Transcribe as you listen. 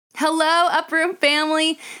Hello, Uproom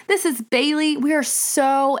family. This is Bailey. We are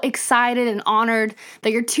so excited and honored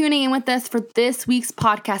that you're tuning in with us for this week's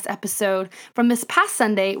podcast episode from this past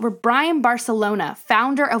Sunday, where Brian Barcelona,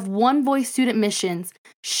 founder of One Voice Student Missions,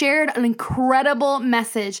 shared an incredible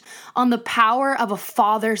message on the power of a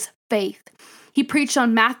father's faith. He preached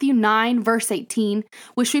on Matthew 9, verse 18,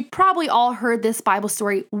 which we probably all heard this Bible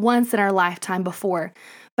story once in our lifetime before,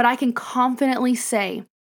 but I can confidently say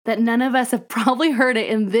that none of us have probably heard it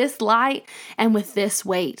in this light and with this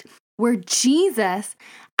weight, where Jesus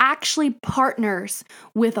actually partners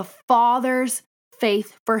with a father's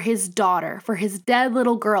faith for his daughter, for his dead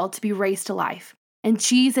little girl to be raised to life. And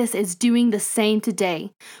Jesus is doing the same today,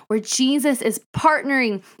 where Jesus is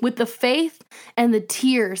partnering with the faith and the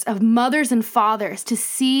tears of mothers and fathers to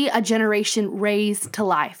see a generation raised to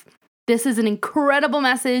life. This is an incredible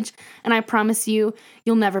message, and I promise you,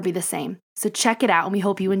 you'll never be the same. So check it out, and we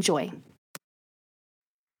hope you enjoy. Love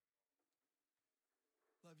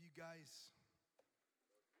you guys.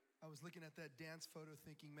 I was looking at that dance photo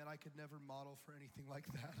thinking, man, I could never model for anything like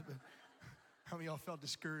that. But how many of y'all felt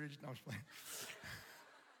discouraged? No, I was playing.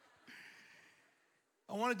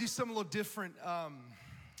 I want to do something a little different. I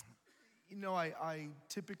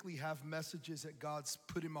typically have messages that God's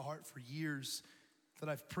put in my heart for years that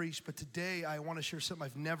I've preached, but today I want to share something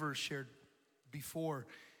I've never shared before.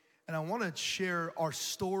 And I want to share our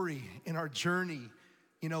story and our journey.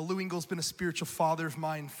 You know, Lou Engle's been a spiritual father of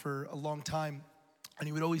mine for a long time, and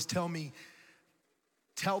he would always tell me,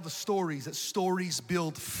 tell the stories, that stories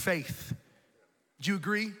build faith. Do you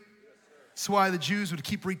agree? That's why the Jews would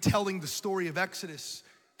keep retelling the story of Exodus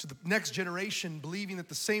to the next generation, believing that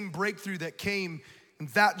the same breakthrough that came in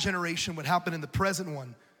that generation would happen in the present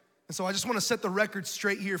one. And so I just want to set the record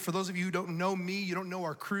straight here. For those of you who don't know me, you don't know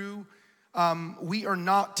our crew, we are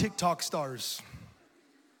not TikTok stars.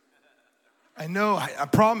 I know, I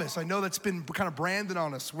promise. I know that's been kind of branded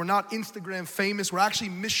on us. We're not Instagram famous. We're actually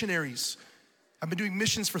missionaries. I've been doing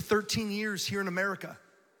missions for 13 years here in America.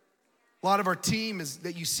 A lot of our team is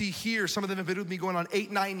that you see here, some of them have been with me going on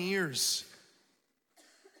 8-9 years.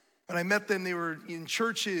 When I met them, they were in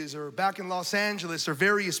churches or back in Los Angeles or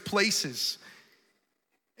various places.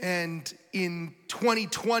 And in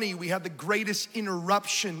 2020, we had the greatest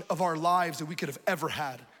interruption of our lives that we could have ever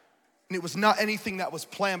had. And it was not anything that was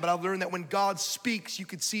planned, but I learned that when God speaks, you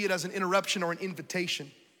could see it as an interruption or an invitation.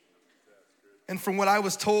 And from what I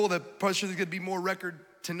was told, that probably there's gonna be more record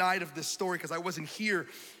tonight of this story because I wasn't here,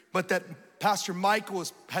 but that Pastor Michael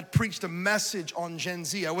had preached a message on Gen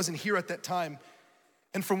Z. I wasn't here at that time.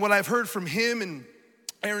 And from what I've heard from him and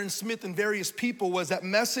Aaron Smith and various people was that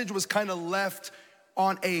message was kind of left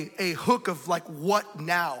on a hook of like, what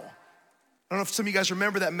now? I don't know if some of you guys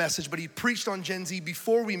remember that message, but he preached on Gen Z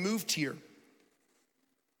before we moved here.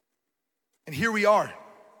 And here we are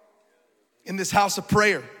in this house of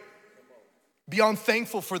prayer. Beyond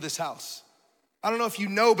thankful for this house. I don't know if you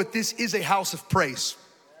know, but this is a house of praise.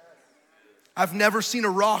 I've never seen a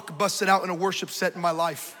rock busted out in a worship set in my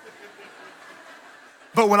life.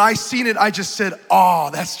 But when I seen it, I just said, oh,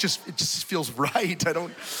 it just feels right.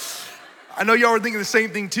 I know y'all are thinking the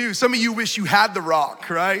same thing too. Some of you wish you had the rock,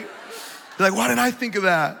 right? You're like, why didn't I think of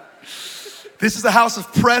that? This is a house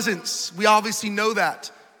of presence. We obviously know that.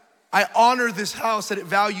 I honor this house that it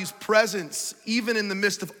values presence, even in the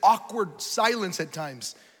midst of awkward silence at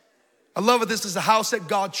times. I love it. This is a house that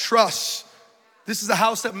God trusts. This is a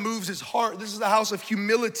house that moves his heart. This is a house of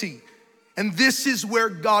humility. And this is where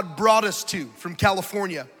God brought us to from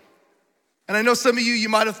California. And I know some of you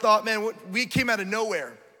might have thought, man, we came out of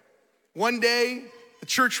nowhere. One day, the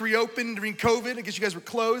church reopened during COVID. I guess you guys were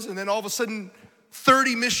closed. And then all of a sudden,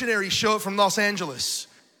 30 missionaries show up from Los Angeles.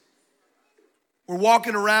 We're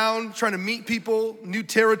walking around trying to meet people, new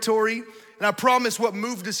territory. And I promise what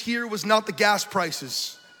moved us here was not the gas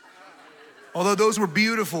prices. Although those were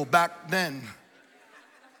beautiful back then.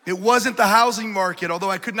 It wasn't the housing market,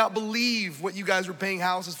 although I could not believe what you guys were paying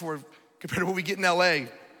houses for compared to what we get in LA.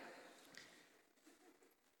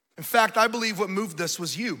 In fact, I believe what moved us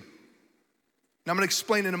was you. And I'm gonna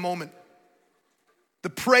explain in a moment. The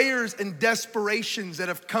prayers and desperations that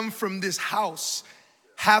have come from this house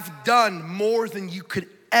have done more than you could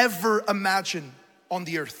ever imagine on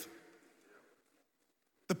the earth.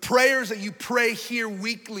 The prayers that you pray here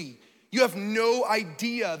weekly, you have no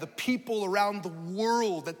idea the people around the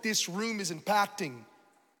world that this room is impacting.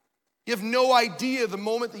 You have no idea the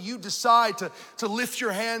moment that you decide to lift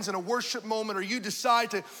your hands in a worship moment, or you decide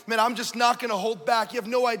to, man, I'm just not gonna hold back. You have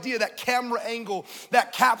no idea that camera angle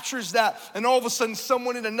that captures that, and all of a sudden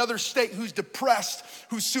someone in another state who's depressed,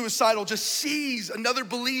 who's suicidal, just sees another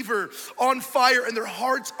believer on fire and their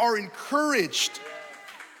hearts are encouraged.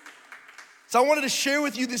 So I wanted to share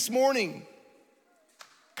with you this morning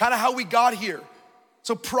kind of how we got here.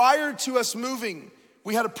 So prior to us moving,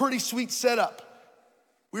 we had a pretty sweet setup.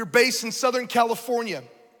 We were based in Southern California.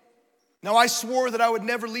 Now I swore that I would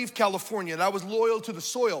never leave California, that I was loyal to the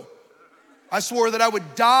soil. I swore that I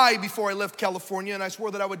would die before I left California, and I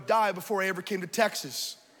swore that I would die before I ever came to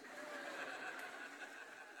Texas.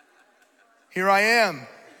 Here I am.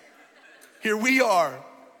 Here we are.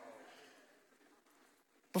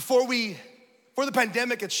 Before the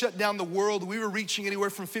pandemic had shut down the world, we were reaching anywhere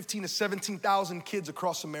from 15 to 17,000 kids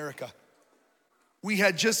across America. We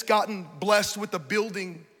had just gotten blessed with the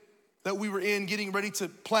building that we were in, getting ready to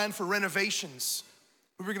plan for renovations.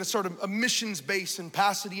 We were gonna start a missions base in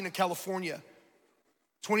Pasadena, California.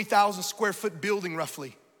 20,000 square foot building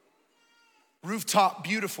roughly. Rooftop,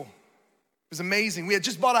 beautiful. It was amazing. We had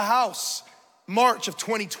just bought a house, March of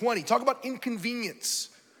 2020. Talk about inconvenience,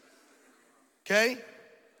 okay?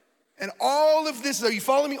 And all of this, are you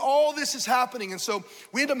following me? All this is happening. And so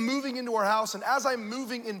we end up moving into our house, and as I'm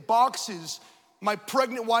moving in boxes, my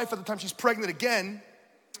pregnant wife at the time, she's pregnant again,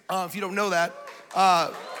 if you don't know that,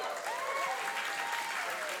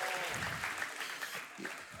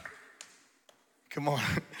 come on.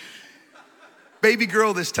 Baby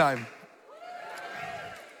girl this time.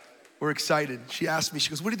 We're excited. She asked me, she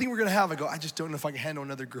goes, what do you think we're gonna have? I go, I just don't know if I can handle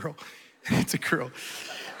another girl. It's a girl.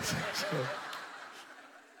 So,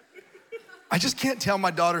 I just can't tell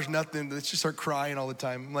my daughters nothing. They just start crying all the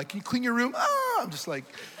time. I'm like, can you clean your room? I'm just like.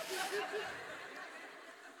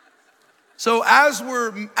 So as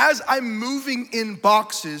I'm moving in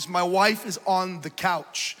boxes, my wife is on the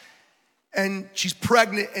couch. And she's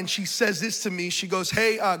pregnant, and she says this to me. She goes,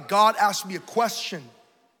 hey, God asked me a question.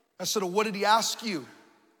 I said, what did he ask you?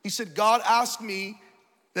 He said, God asked me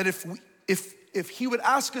that if he would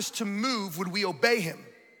ask us to move, would we obey him?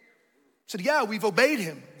 I said, yeah, we've obeyed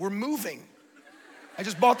him. We're moving. I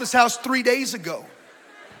just bought this house 3 days ago.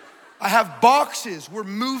 I have boxes. We're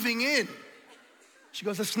moving in. She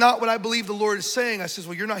goes, that's not what I believe the Lord is saying. I says,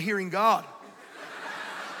 well, you're not hearing God.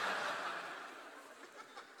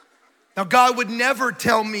 Now, God would never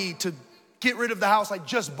tell me to get rid of the house I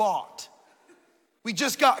just bought. We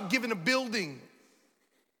just got given a building.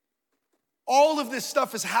 All of this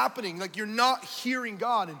stuff is happening. Like, you're not hearing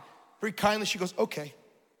God. And very kindly, she goes, okay.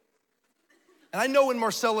 And I know when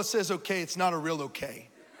Marcella says okay, it's not a real okay.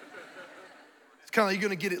 It's kind of like you're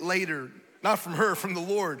gonna get it later, not from her, from the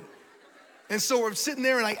Lord. And so we're sitting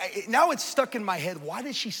there, and now it's stuck in my head. Why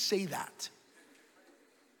did she say that?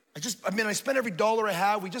 I spent every dollar I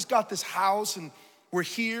have. We just got this house, and we're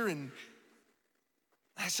here, and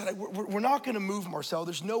I said, we're not gonna move, Marcel.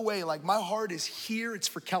 There's no way. Like, my heart is here. It's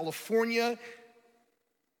for California.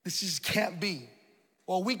 This just can't be.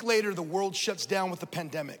 Well, a week later, the world shuts down with the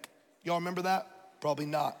pandemic. Y'all remember that? Probably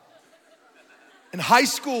not. And high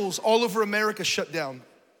schools all over America shut down.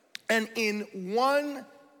 And in one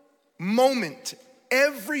moment,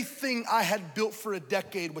 everything I had built for a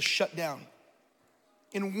decade was shut down.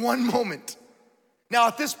 In one moment. Now,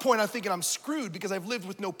 at this point, I'm thinking I'm screwed because I've lived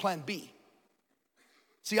with no plan B.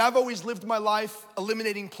 See, I've always lived my life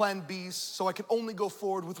eliminating plan Bs so I could only go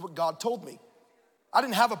forward with what God told me. I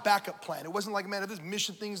didn't have a backup plan. It wasn't like, man, if this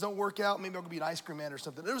mission things don't work out, maybe I'll go be an ice cream man or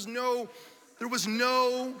something. There was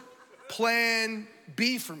no plan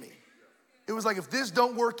B for me. It was like, if this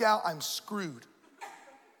don't work out, I'm screwed.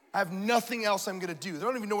 I have nothing else I'm gonna do. They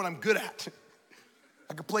don't even know what I'm good at.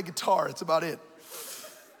 I can play guitar, that's about it.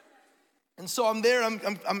 And so I'm there,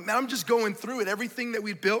 I'm just going through it, everything that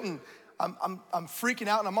we'd built, and I'm freaking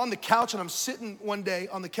out, and I'm on the couch, and I'm sitting one day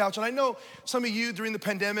on the couch, and I know some of you during the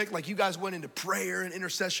pandemic, like, you guys went into prayer and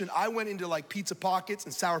intercession. I went into like Pizza Pockets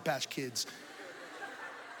and Sour Patch Kids.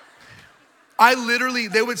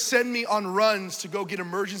 They would send me on runs to go get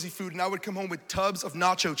emergency food, and I would come home with tubs of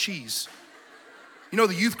nacho cheese. You know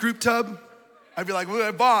the youth group tub? I'd be like, what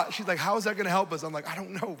I bought? She's like, how is that gonna help us? I'm like, I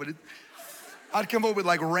don't know, but I'd come up with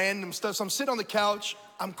like random stuff. So I'm sitting on the couch,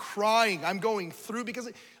 I'm crying, I'm going through, because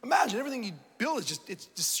imagine everything you build is it's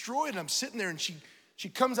destroyed, and I'm sitting there, and she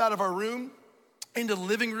comes out of our room into the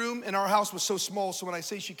living room, and our house was so small, so when I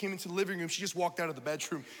say she came into the living room, she just walked out of the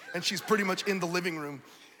bedroom, and she's pretty much in the living room.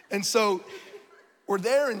 And so we're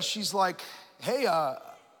there, and she's like, hey, I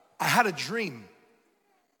had a dream.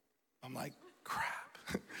 I'm like, crap.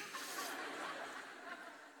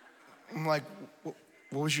 I'm like, what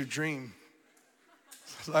was your dream?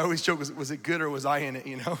 So I always joke, was it good or was I in it,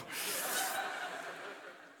 you know?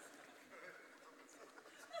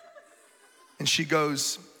 And she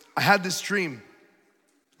goes, I had this dream.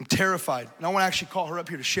 I'm terrified. And I want to actually call her up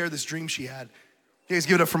here to share this dream she had. You guys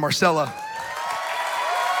give it up for Marcella.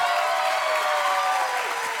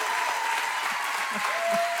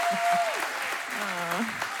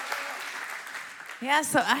 Yeah,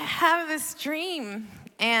 so I have this dream,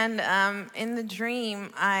 and in the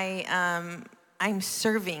dream, I'm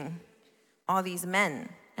serving all these men,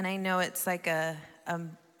 and I know it's like a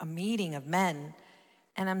meeting of men,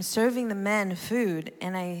 and I'm serving the men food,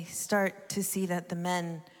 and I start to see that the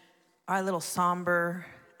men are a little somber,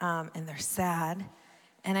 and they're sad,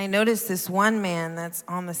 and I notice this one man that's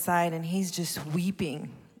on the side, and he's just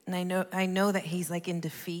weeping, and I know that he's like in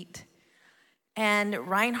defeat, and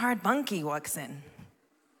Reinhard Bonnke walks in.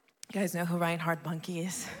 You guys know who Reinhard Bonnke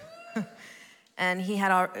is? And he had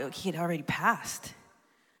already passed.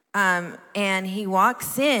 And he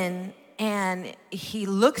walks in and he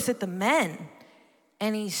looks at the men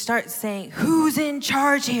and he starts saying, "Who's in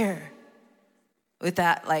charge here?" With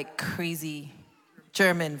that like crazy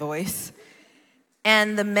German voice.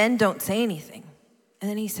 And the men don't say anything. And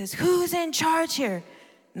then he says, "Who's in charge here?"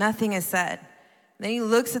 Nothing is said. Then he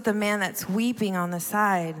looks at the man that's weeping on the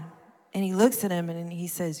side. And he looks at him and he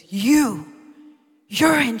says,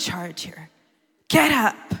 you're in charge here. Get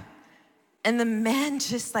up. And the man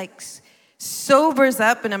just like sobers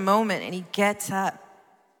up in a moment and he gets up.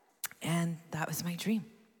 And that was my dream.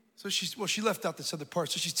 So she left out this other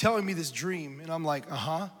part. So she's telling me this dream and I'm like,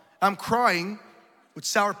 uh-huh. I'm crying with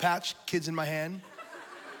Sour Patch Kids in my hand.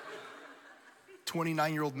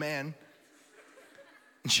 29-year-old man.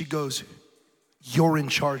 And she goes, "You're in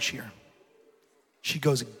charge here." She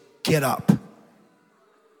goes, "Get up."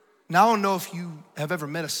 Now, I don't know if you have ever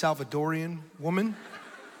met a Salvadorian woman.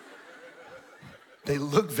 They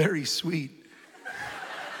look very sweet.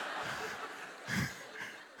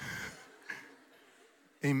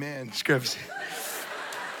 Amen. Scripts.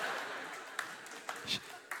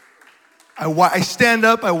 I stand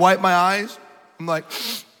up, I wipe my eyes. I'm like,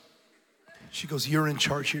 she goes, "You're in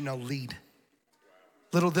charge here, now lead."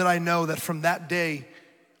 Little did I know that from that day,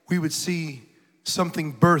 we would see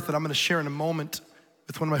something birth that I'm gonna share in a moment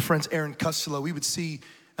with one of my friends, Aaron Costello. We would see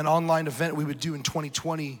an online event we would do in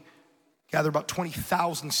 2020, gather about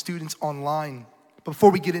 20,000 students online.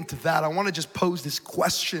 Before we get into that, I wanna just pose this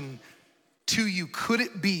question to you. Could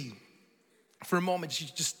it be, for a moment,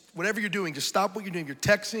 just whatever you're doing, just stop what you're doing. You're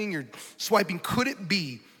texting, you're swiping. Could it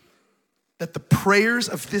be that the prayers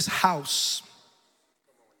of this house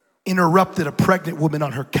interrupted a pregnant woman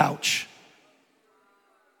on her couch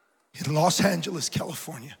in Los Angeles,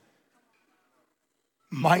 California,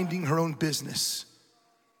 minding her own business?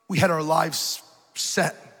 We had our lives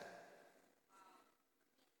set.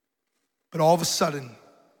 But all of a sudden,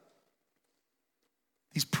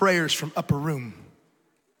 these prayers from upper room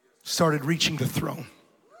started reaching the throne.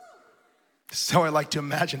 This is how I like to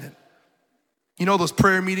imagine it. You know those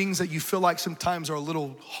prayer meetings that you feel like sometimes are a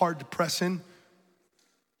little hard to press in?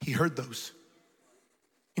 He heard those.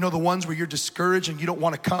 You know the ones where you're discouraged and you don't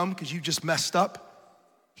want to come because you just messed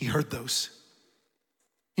up? He heard those.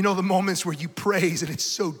 You know the moments where you praise and it's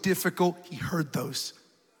so difficult? He heard those.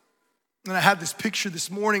 And I had this picture this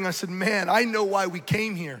morning. I said, man, I know why we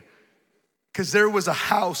came here. Because there was a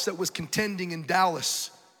house that was contending in Dallas.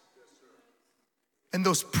 And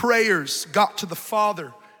those prayers got to the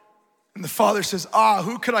Father. And the Father says,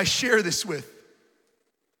 who could I share this with?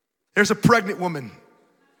 There's a pregnant woman.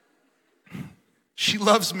 She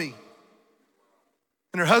loves me.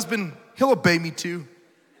 And her husband, he'll obey me too.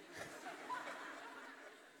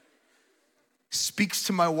 Speaks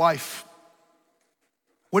to my wife.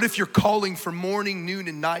 What if you're calling for morning, noon,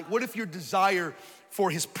 and night? What if your desire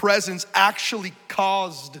for his presence actually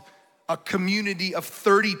caused a community of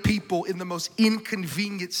 30 people in the most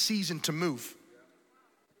inconvenient season to move?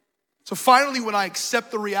 So finally, when I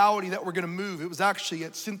accept the reality that we're gonna move, it was actually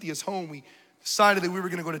at Cynthia's home. We decided that we were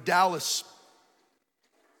gonna go to Dallas.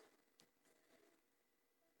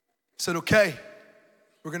 Said, okay,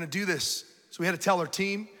 we're gonna do this. So we had to tell our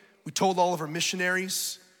team. We told all of our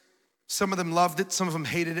missionaries. Some of them loved it, some of them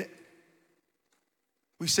hated it.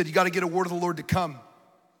 We said, you gotta get a word of the Lord to come.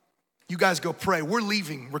 You guys go pray. We're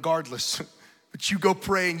leaving regardless, but you go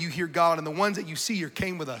pray and you hear God, and the ones that you see here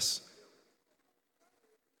came with us.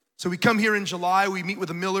 So we come here in July, we meet with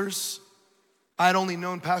the Millers. I had only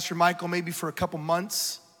known Pastor Michael maybe for a couple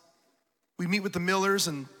months. We meet with the Millers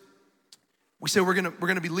and we say we're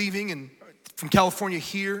gonna be leaving and from California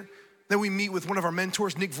here. Then we meet with one of our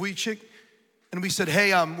mentors, Nick Vujicic, and we said,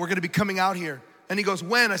 hey, we're gonna be coming out here. And he goes,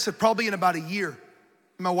 when? I said, probably in about a year.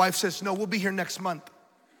 And my wife says, no, we'll be here next month.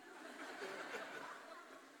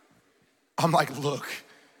 I'm like, look,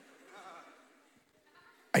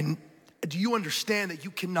 do you understand that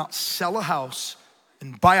you cannot sell a house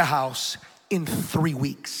and buy a house in 3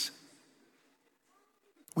 weeks?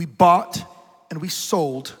 We bought and we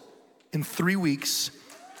sold in 3 weeks,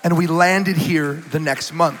 and we landed here the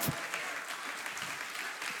next month.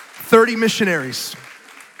 30 missionaries.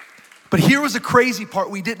 But here was the crazy part.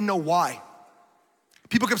 We didn't know why.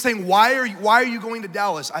 People kept saying, why are you going to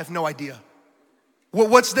Dallas? I have no idea.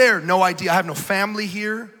 What's there? No idea. I have no family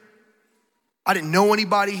here. I didn't know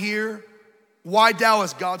anybody here. Why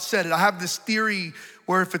Dallas? God said it. I have this theory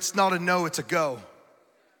where if it's not a no, it's a go.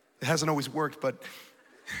 It hasn't always worked, but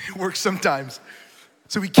it works sometimes.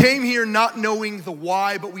 So we came here not knowing the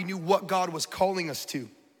why, but we knew what God was calling us to.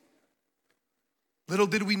 Little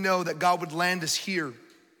did we know that God would land us here.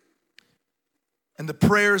 And the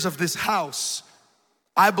prayers of this house,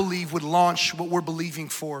 I believe, would launch what we're believing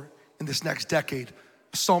for in this next decade.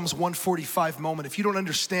 Psalms 145 moment. If you don't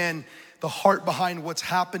understand the heart behind what's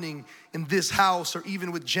happening in this house, or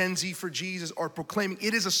even with Gen Z for Jesus or proclaiming,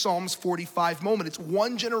 it is a Psalms 45 moment. It's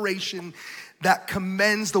one generation that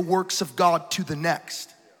commends the works of God to the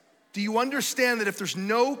next. Do you understand that if there's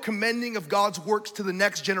no commending of God's works to the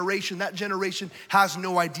next generation, that generation has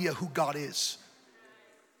no idea who God is?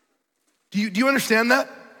 Do you understand that?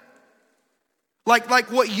 Like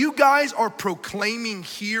what you guys are proclaiming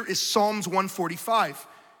here is Psalms 145.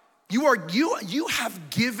 You have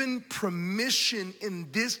given permission in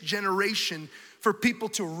this generation for people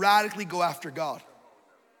to radically go after God.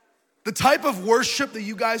 The type of worship that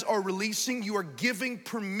you guys are releasing, you are giving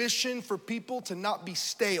permission for people to not be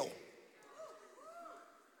stale.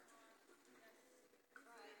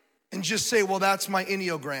 And just say, well, that's my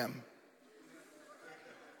Enneagram.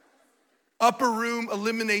 Upper room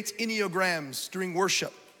eliminates Enneagrams during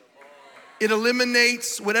worship. It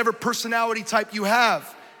eliminates whatever personality type you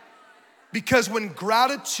have. Because when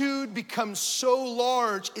gratitude becomes so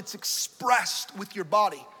large, it's expressed with your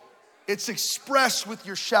body. It's expressed with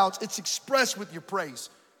your shouts. It's expressed with your praise.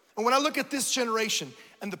 And when I look at this generation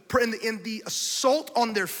and the assault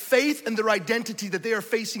on their faith and their identity that they are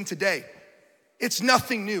facing today, it's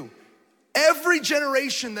nothing new. Every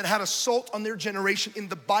generation that had assault on their generation in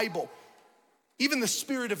the Bible, even the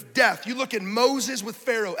spirit of death. You look at Moses with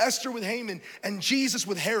Pharaoh, Esther with Haman, and Jesus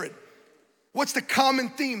with Herod. What's the common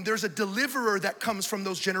theme? There's a deliverer that comes from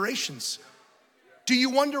those generations. Do you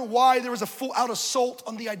wonder why there was a full-out assault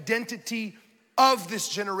on the identity of this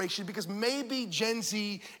generation? Because maybe Gen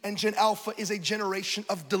Z and Gen Alpha is a generation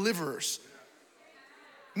of deliverers.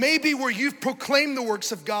 Maybe where you've proclaimed the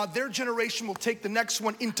works of God, their generation will take the next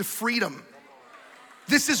one into freedom.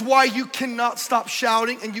 This is why you cannot stop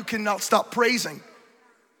shouting and you cannot stop praising.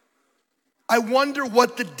 I wonder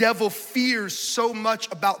what the devil fears so much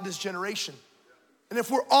about this generation. And if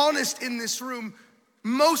we're honest in this room,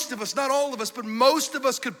 most of us, not all of us, but most of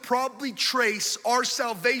us could probably trace our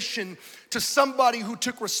salvation to somebody who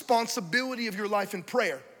took responsibility of your life in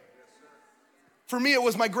prayer. For me, it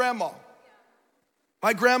was my grandma.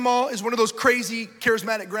 My grandma is one of those crazy,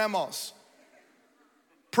 charismatic grandmas.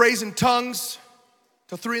 Prays in tongues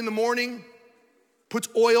till 3 a.m, puts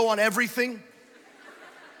oil on everything.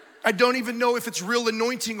 I don't even know if it's real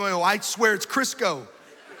anointing oil. I swear it's Crisco.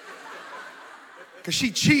 Because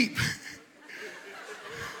she cheap.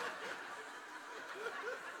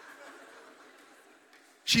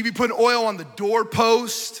 She'd be putting oil on the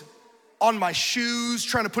doorpost, on my shoes,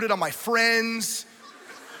 trying to put it on my friends.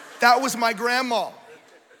 That was my grandma.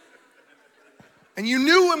 And you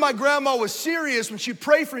knew when my grandma was serious, when she'd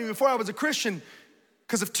pray for me before I was a Christian,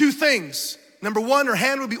 because of 2 things. Number 1, her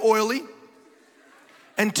hand would be oily.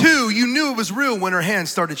 And 2, you knew it was real when her hand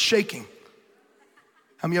started shaking.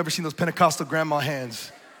 How many of you ever seen those Pentecostal grandma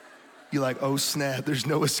hands? You're like, oh snap, there's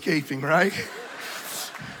no escaping, right?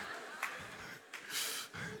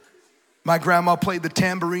 My grandma played the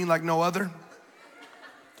tambourine like no other.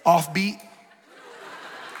 Offbeat.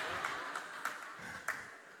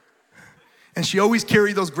 And she always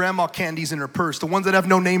carried those grandma candies in her purse, the ones that have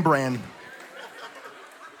no name brand.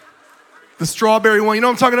 The strawberry one, you know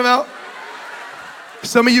what I'm talking about?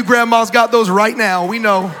 Some of you grandmas got those right now, we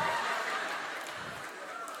know.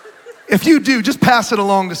 If you do, just pass it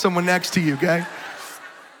along to someone next to you, okay?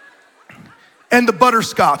 And the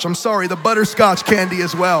butterscotch, I'm sorry, the butterscotch candy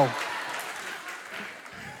as well.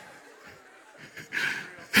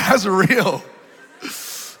 That's real.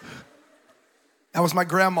 That was my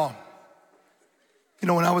grandma. You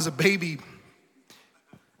know, when I was a baby,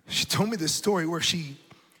 she told me this story where she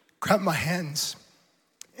grabbed my hands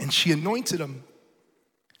and she anointed them.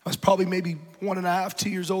 I was probably maybe 1.5, 2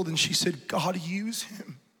 years old, and she said, God, use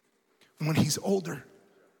him when he's older.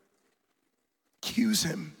 Use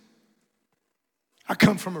him. I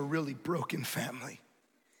come from a really broken family.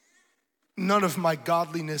 None of my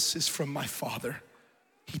godliness is from my father.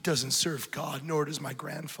 He doesn't serve God, nor does my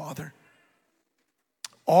grandfather.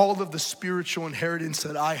 All of the spiritual inheritance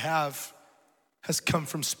that I have has come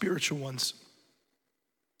from spiritual ones.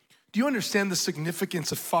 Do you understand the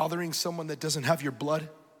significance of fathering someone that doesn't have your blood?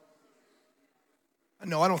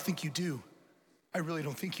 No, I don't think you do. I really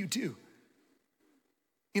don't think you do.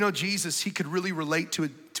 You know, Jesus, he could really relate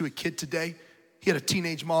to a kid today. He had a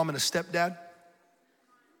teenage mom and a stepdad.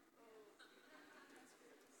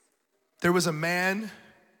 There was a man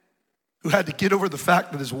who had to get over the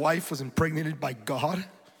fact that his wife was impregnated by God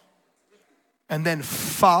and then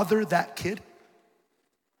father that kid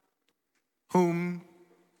whom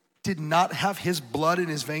did not have his blood in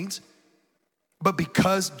his veins. But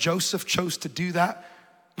because Joseph chose to do that,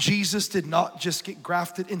 Jesus did not just get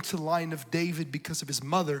grafted into the line of David because of his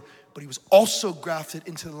mother, but he was also grafted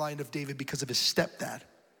into the line of David because of his stepdad.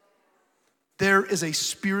 There is a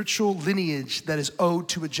spiritual lineage that is owed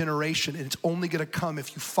to a generation, and it's only gonna come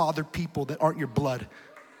if you father people that aren't your blood.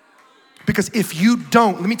 Because if you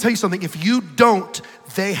don't, let me tell you something, if you don't,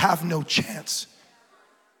 they have no chance.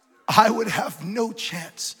 I would have no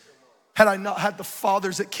chance had I not had the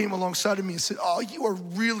fathers that came alongside of me and said, oh, you are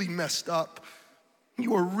really messed up.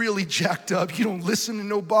 You are really jacked up. You don't listen to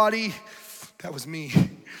nobody. That was me.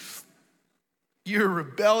 You're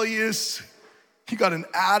rebellious. You got an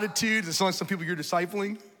attitude. It's like some people you're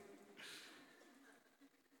discipling.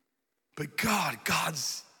 But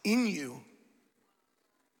God's in you.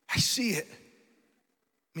 I see it.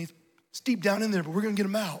 I mean, it's deep down in there, but we're gonna get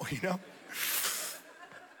them out, you know?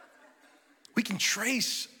 We can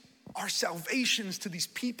trace our salvations to these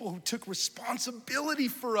people who took responsibility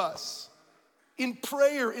for us in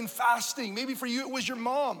prayer, in fasting. Maybe for you it was your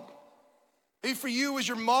mom. Maybe for you it was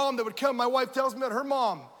your mom that would come. My wife tells me about her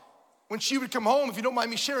mom. When she would come home, if you don't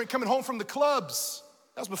mind me sharing, coming home from the clubs.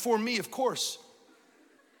 That was before me, of course.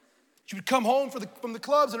 She would come home from the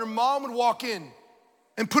clubs and her mom would walk in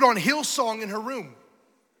and put on Hillsong in her room.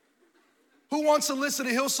 Who wants to listen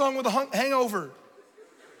to Hillsong with a hangover?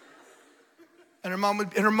 And her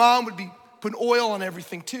mom would be putting oil on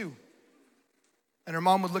everything too. And her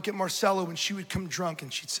mom would look at Marcelo when she would come drunk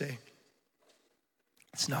and she'd say,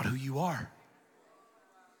 it's not who you are.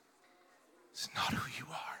 It's not who you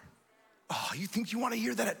are. Oh, you think you want to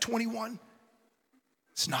hear that at 21?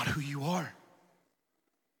 It's not who you are.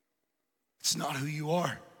 It's not who you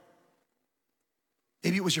are.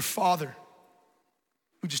 Maybe it was your father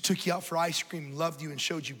who just took you out for ice cream and loved you and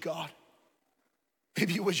showed you God.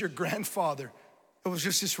 Maybe it was your grandfather. It was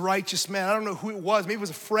just this righteous man. I don't know who it was. Maybe it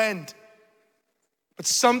was a friend. But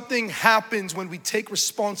something happens when we take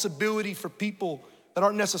responsibility for people that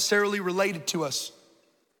aren't necessarily related to us.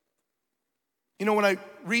 You know, when I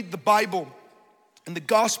read the Bible and the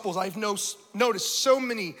Gospels, I've noticed so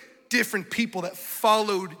many different people that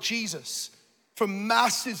followed Jesus from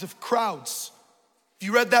masses of crowds. Have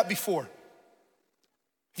you read that before?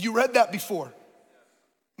 Have you read that before?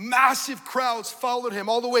 Massive crowds followed him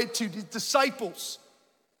all the way to the disciples.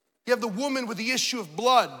 You have the woman with the issue of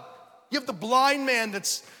blood. You have the blind man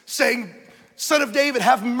that's saying, Son of David,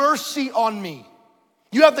 have mercy on me.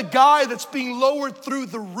 You have the guy that's being lowered through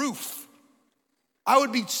the roof. I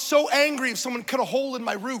would be so angry if someone cut a hole in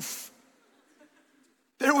my roof.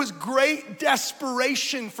 There was great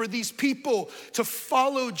desperation for these people to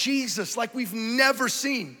follow Jesus like we've never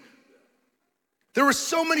seen. There were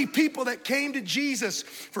so many people that came to Jesus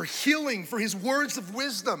for healing, for his words of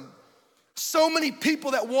wisdom. So many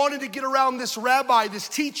people that wanted to get around this rabbi, this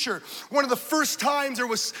teacher. One of the first times there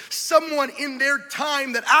was someone in their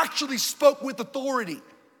time that actually spoke with authority.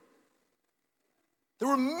 There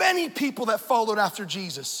were many people that followed after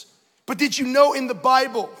Jesus. But did you know in the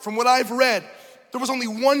Bible, from what I've read, there was only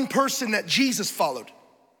one person that Jesus followed?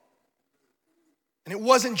 And it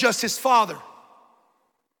wasn't just his father.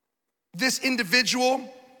 This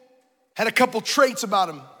individual had a couple traits about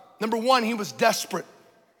him. Number one, he was desperate.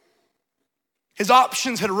 His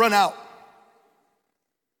options had run out.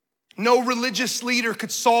 No religious leader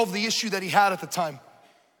could solve the issue that he had at the time.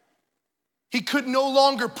 He could no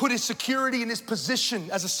longer put his security in his position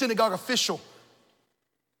as a synagogue official.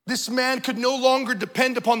 This man could no longer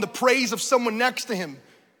depend upon the praise of someone next to him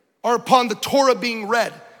or upon the Torah being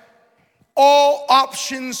read. All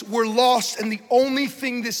options were lost, and the only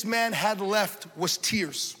thing this man had left was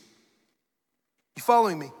tears. You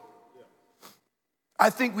following me? I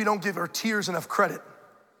think we don't give our tears enough credit.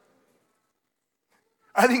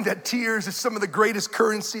 I think that tears is some of the greatest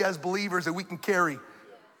currency as believers that we can carry.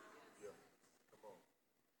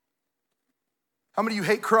 How many of you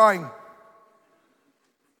hate crying?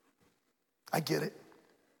 I get it.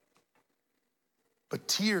 But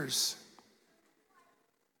tears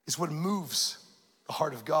is what moves the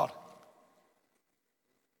heart of God.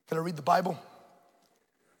 Can I read the Bible?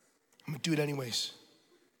 I'm gonna do it anyways.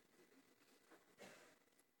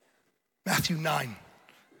 Matthew 9,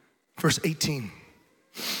 Verse 18.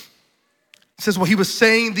 It says, while he was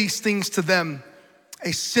saying these things to them,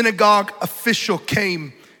 a synagogue official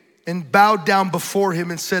came and bowed down before him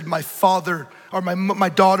and said, my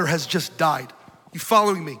daughter has just died. You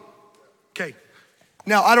following me? Okay.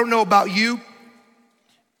 Now, I don't know about you,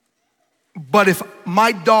 but if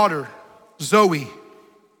my daughter, Zoe,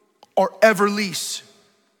 or Everlease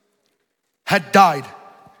had died,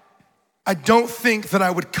 I don't think that I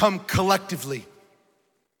would come collectively.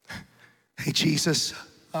 Hey, Jesus,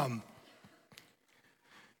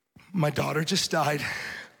 my daughter just died.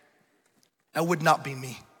 That would not be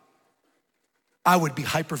me. I would be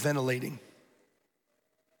hyperventilating.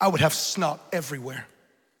 I would have snot everywhere.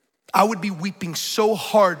 I would be weeping so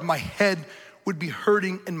hard my head would be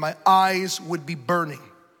hurting and my eyes would be burning.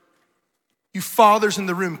 You fathers in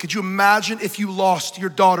the room, could you imagine if you lost your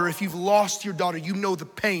daughter? If you've lost your daughter, you know the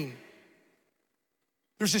pain.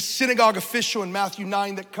 There's this synagogue official in Matthew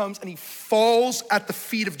 9 that comes and he falls at the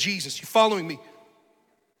feet of Jesus. You following me?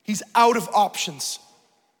 He's out of options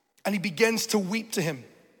and he begins to weep to him.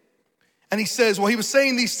 And he says, while he was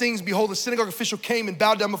saying these things, behold, the synagogue official came and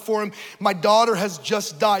bowed down before him. My daughter has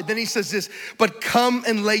just died. Then he says this, but come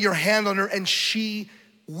and lay your hand on her and she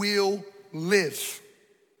will live.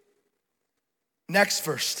 Next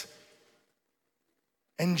verse.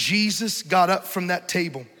 And Jesus got up from that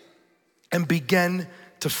table and began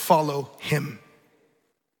to follow him.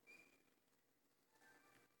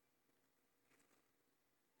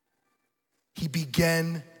 He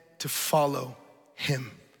began to follow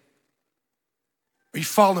him. Are you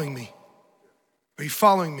following me? Are you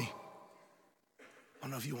following me? I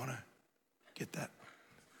don't know if you want to get that.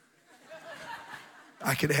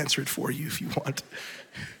 I could answer it for you if you want.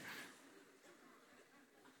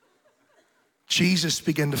 Jesus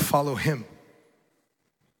began to follow him.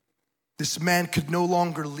 This man could no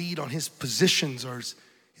longer lead on his positions or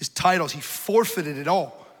his titles. He forfeited it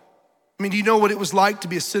all. I mean, do you know what it was like to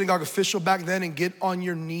be a synagogue official back then and get on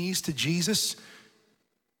your knees to Jesus?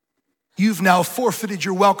 You've now forfeited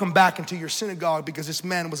your welcome back into your synagogue because this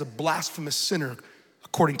man was a blasphemous sinner,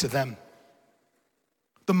 according to them.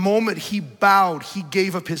 The moment he bowed, he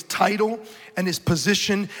gave up his title and his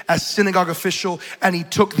position as synagogue official, and he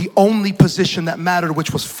took the only position that mattered,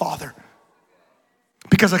 which was father.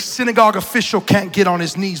 Because a synagogue official can't get on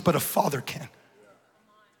his knees, but a father can.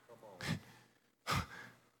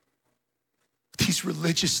 These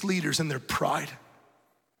religious leaders and their pride,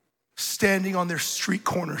 standing on their street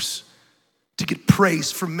corners to get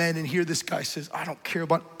praise from men, and here this guy says, I don't care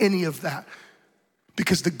about any of that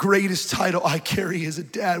because the greatest title I carry is a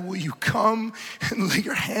dad. Will you come and lay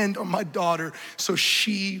your hand on my daughter so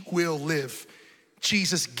she will live?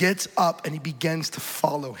 Jesus gets up and he begins to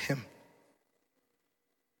follow him.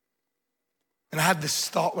 And I had this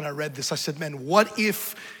thought when I read this. I said, man, what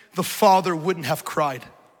if the father wouldn't have cried?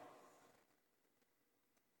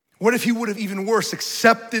 What if he would have, even worse,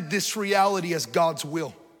 accepted this reality as God's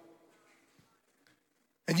will?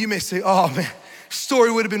 And you may say, oh man, story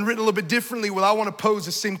would have been written a little bit differently. Well, I want to pose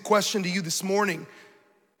the same question to you this morning.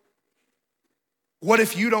 What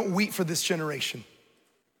if you don't weep for this generation?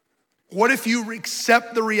 What if you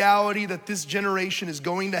accept the reality that this generation is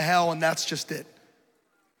going to hell and that's just it?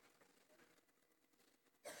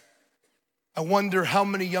 I wonder how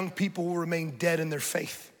many young people will remain dead in their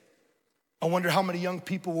faith. I wonder how many young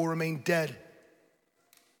people will remain dead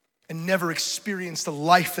and never experience the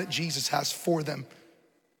life that Jesus has for them.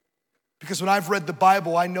 Because when I've read the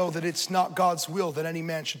Bible, I know that it's not God's will that any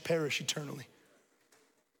man should perish eternally.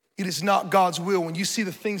 It is not God's will. When you see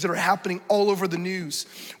the things that are happening all over the news,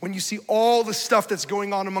 when you see all the stuff that's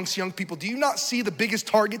going on amongst young people, do you not see the biggest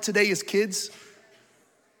target today is kids?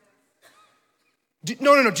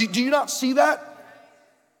 No. Do you not see that?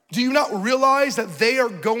 Do you not realize that they are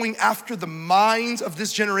going after the minds of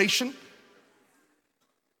this generation?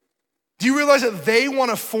 Do you realize that they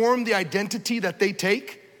want to form the identity that they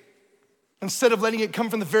take instead of letting it come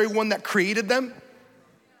from the very one that created them?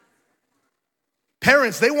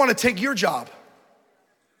 Parents, they want to take your job.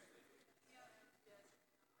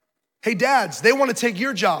 Hey dads, they want to take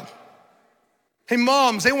your job. Hey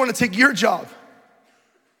moms, they want to take your job.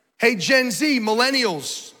 Hey Gen Z,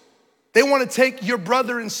 millennials, they want to take your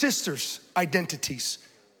brother and sister's identities.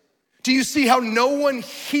 Do you see how no one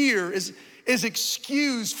here is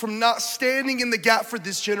excused from not standing in the gap for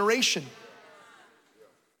this generation?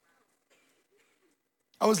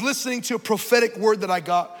 I was listening to a prophetic word that I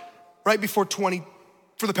got right before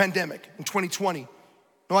for the pandemic in 2020.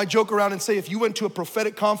 Now I joke around and say if you went to a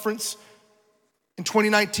prophetic conference in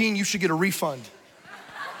 2019, you should get a refund.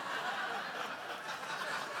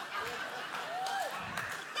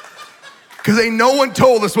 Because ain't no one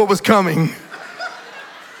told us what was coming.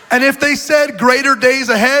 And if they said greater days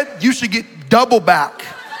ahead, you should get double back.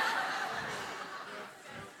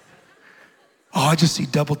 Oh, I just see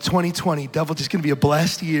double 2020. Double just gonna be a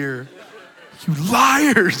blessed year. You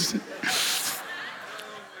liars.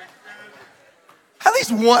 At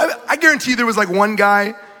least one, I guarantee you there was like one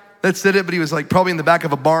guy that said it, but he was like probably in the back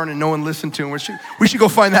of a barn and no one listened to him. We should go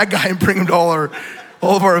find that guy and bring him to all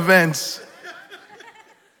of our events.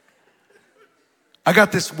 I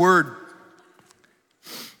got this word,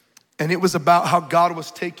 and it was about how God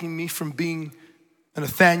was taking me from being a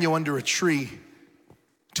Nathaniel under a tree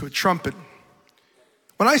to a trumpet.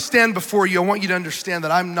 When I stand before you, I want you to understand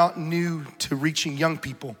that I'm not new to reaching young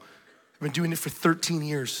people. I've been doing it for 13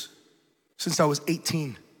 years, since I was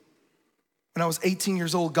 18. When I was 18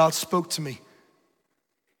 years old, God spoke to me.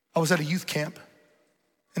 I was at a youth camp,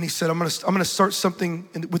 and he said, I'm gonna start something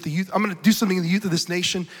with the youth. I'm gonna do something in the youth of this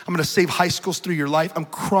nation. I'm gonna save high schools through your life. I'm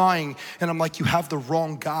crying, and I'm like, you have the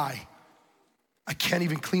wrong guy. I can't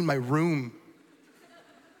even clean my room.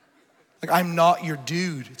 Like, I'm not your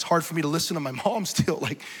dude. It's hard for me to listen to my mom still.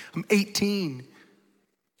 Like, I'm 18.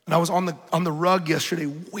 And I was on the rug yesterday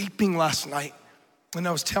weeping last night. And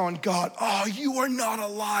I was telling God, oh, you are not a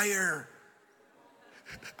liar.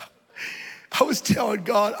 I was telling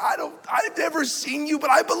God, I've never seen you,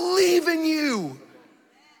 but I believe in you.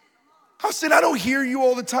 I said, I don't hear you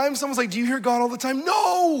all the time. Someone's like, do you hear God all the time?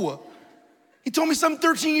 No. He told me something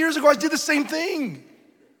 13 years ago. I did the same thing.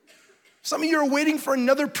 Some of you are waiting for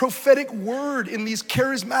another prophetic word in these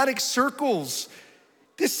charismatic circles.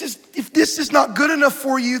 If this is not good enough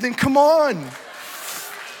for you, then come on.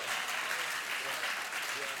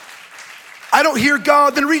 I don't hear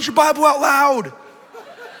God, then read your Bible out loud.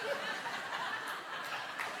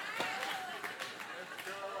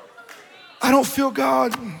 I don't feel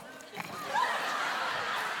God.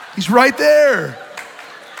 He's right there.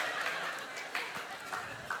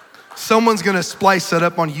 Someone's gonna splice that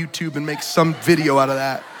up on YouTube and make some video out of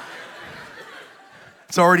that.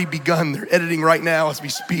 It's already begun. They're editing right now as we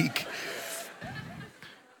speak.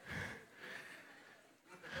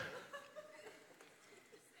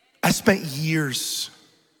 I spent years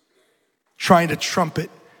trying to trumpet,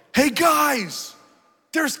 hey guys,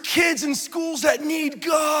 there's kids in schools that need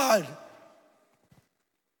God.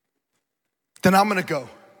 Then I'm gonna go.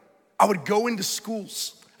 I would go into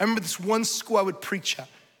schools. I remember this one school I would preach at.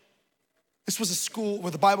 This was a school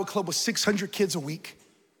where the Bible club was 600 kids a week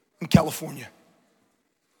in California.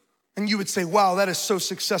 And you would say, wow, that is so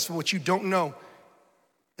successful. What you don't know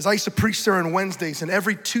is I used to preach there on Wednesdays, and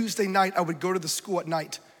every Tuesday night I would go to the school at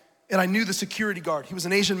night. And I knew the security guard. He was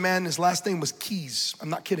an Asian man. His last name was Keys. I'm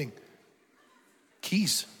not kidding.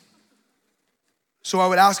 Keys. So I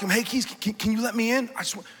would ask him, hey, Keys, can you let me in?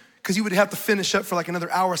 Because he would have to finish up for like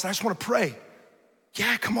another hour. So I just want to pray.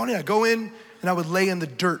 Yeah, come on in. I go in, and I would lay in the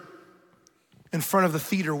dirt in front of the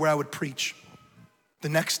theater where I would preach the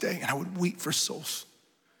next day, and I would weep for souls.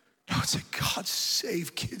 I would say, God,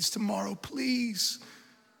 save kids tomorrow, please.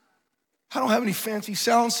 I don't have any fancy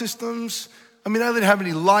sound systems. I didn't have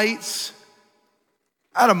any lights.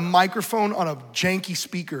 I had a microphone on a janky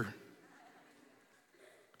speaker.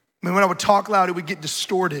 When I would talk loud, it would get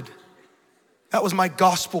distorted. That was my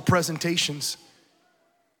gospel presentations.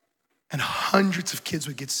 And hundreds of kids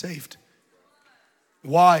would get saved.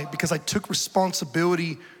 Why? Because I took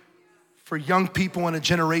responsibility for young people in a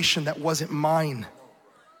generation that wasn't mine.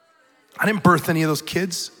 I didn't birth any of those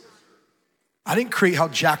kids. I didn't create how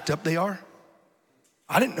jacked up they are.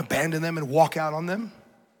 I didn't abandon them and walk out on them.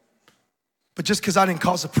 But just because I didn't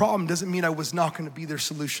cause a problem doesn't mean I was not going to be their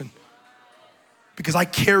solution. Because I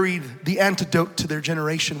carried the antidote to their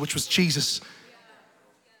generation, which was Jesus.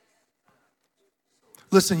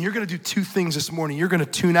 Listen, you're going to do two things this morning. You're going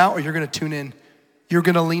to tune out or you're going to tune in. You're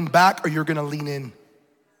going to lean back or you're going to lean in.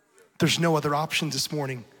 There's no other options this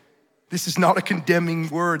morning. This is not a condemning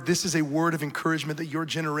word. This is a word of encouragement that your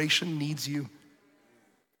generation needs you.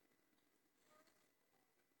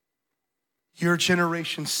 Your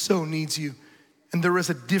generation so needs you. And there is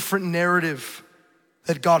a different narrative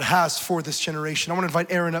that God has for this generation. I want to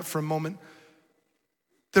invite Aaron up for a moment.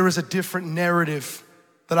 There is a different narrative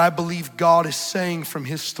that I believe God is saying from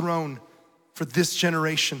his throne for this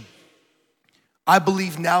generation. I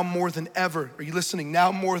believe now more than ever, are you listening?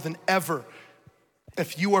 Now more than ever,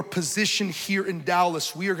 if you are positioned here in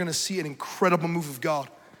Dallas, we are gonna see an incredible move of God.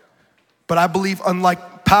 But I believe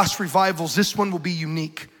unlike past revivals, this one will be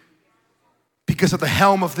unique because at the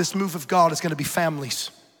helm of this move of God is gonna be families.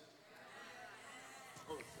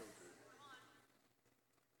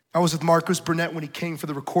 I was with Marcus Burnett when he came for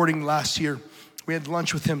the recording last year. We had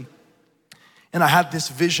lunch with him, and I had this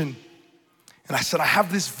vision And I said, I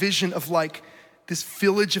have this vision of like this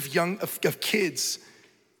village of kids,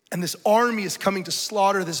 and this army is coming to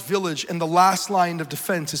slaughter this village, and the last line of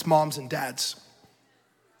defense is moms and dads.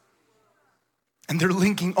 And they're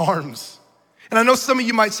linking arms. And I know some of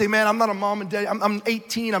you might say, man, I'm not a mom and dad. I'm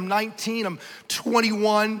 18, I'm 19, I'm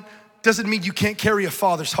 21. Doesn't mean you can't carry a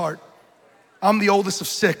father's heart. I'm the oldest of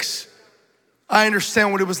 6. I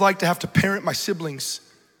understand what it was like to have to parent my siblings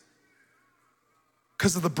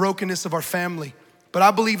because of the brokenness of our family. But I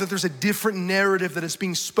believe that there's a different narrative that is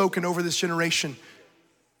being spoken over this generation.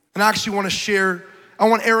 And I actually I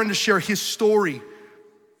want Aaron to share his story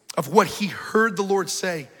of what he heard the Lord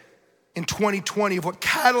say in 2020, of what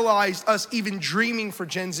catalyzed us even dreaming for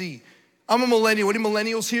Gen Z. I'm a millennial. Any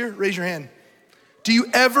millennials here? Raise your hand. Do you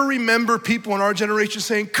ever remember people in our generation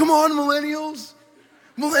saying, come on, millennials?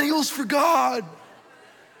 Millennials for God.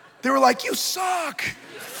 They were like, you suck.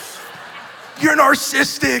 You're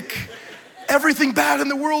narcissistic. Everything bad in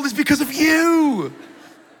the world is because of you.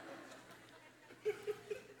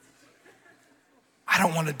 I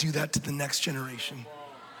don't want to do that to the next generation.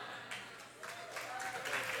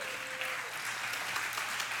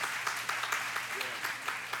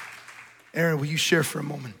 Aaron, will you share for a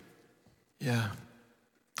moment? Yeah.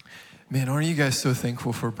 Man, aren't you guys so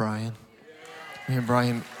thankful for Brian? Man,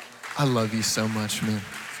 Brian, I love you so much, man.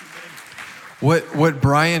 What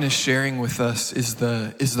Brian is sharing with us is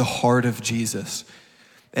the heart of Jesus.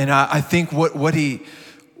 And I think what he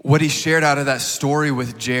shared out of that story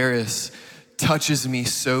with Jairus touches me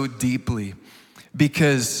so deeply,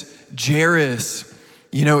 because Jairus,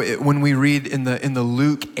 you know, when we read in the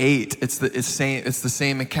Luke 8, it's the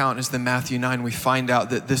same account as the Matthew 9. We find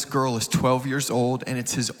out that this girl is 12 years old and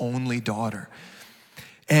it's his only daughter.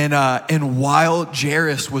 And while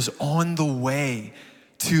Jairus was on the way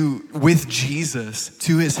with Jesus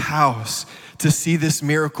to his house to see this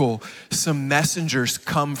miracle, some messengers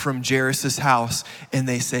come from Jairus' house and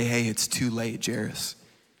they say, hey, it's too late, Jairus.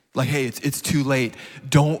 Like, hey, it's too late.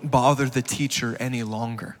 Don't bother the teacher any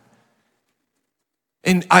longer.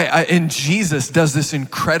 And Jesus does this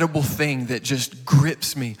incredible thing that just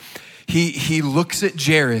grips me. He looks at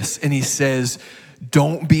Jairus and he says,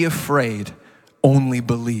 don't be afraid, only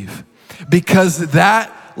believe. Because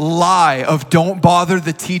that lie of don't bother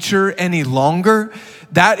the teacher any longer,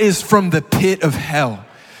 that is from the pit of hell.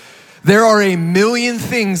 There are a million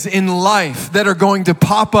things in life that are going to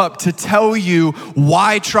pop up to tell you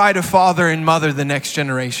why try to father and mother the next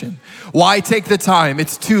generation. Why take the time?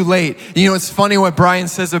 It's too late. You know, it's funny what Brian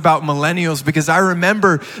says about millennials, because I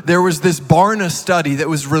remember there was this Barna study that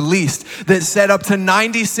was released that said up to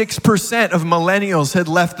 96% of millennials had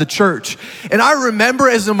left the church. And I remember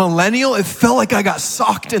as a millennial, it felt like I got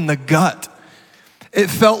socked in the gut. It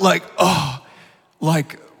felt like,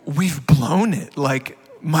 like we've blown it. Like,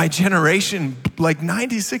 my generation, like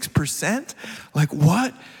 96%? Like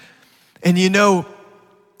what? And you know,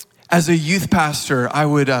 as a youth pastor, I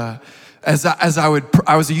was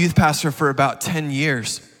a youth pastor for about 10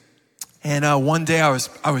 years. And one day I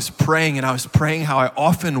was praying, and I was praying how I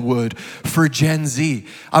often would for Gen Z.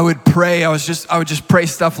 I would just pray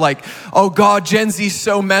stuff like, oh God, Gen Z's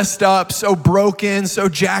so messed up, so broken, so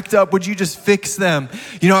jacked up. Would you just fix them?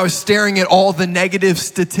 You know, I was staring at all the negative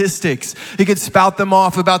statistics. He could spout them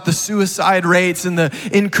off about the suicide rates and the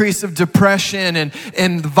increase of depression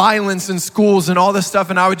and violence in schools and all this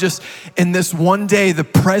stuff. And this one day, the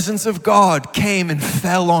presence of God came and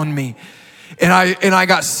fell on me. And I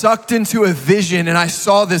got sucked into a vision, and I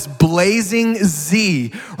saw this blazing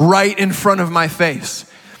Z right in front of my face.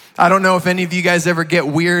 I don't know if any of you guys ever get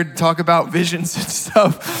weird, talk about visions and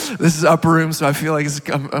stuff. This is upper room, so I feel like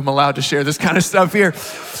I'm allowed to share this kind of stuff here.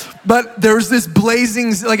 But there was this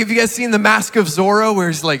blazing, like, have you guys seen The Mask of Zorro, where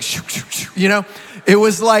he's like, shoo, shoo, shoo, you know? It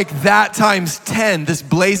was like that times 10, this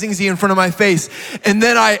blazing Z in front of my face. And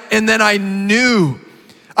then I knew,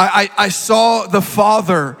 I saw the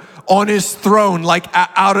Father on his throne, like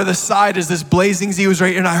out of the side as this blazing Z was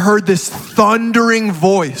right here. And I heard this thundering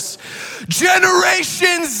voice.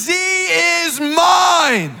 Generation Z is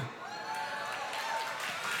mine.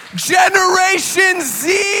 Generation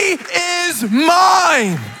Z is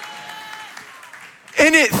mine.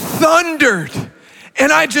 And it thundered. And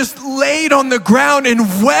I just laid on the ground and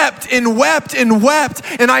wept and wept and wept.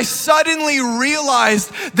 And I suddenly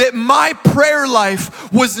realized that my prayer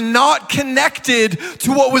life was not connected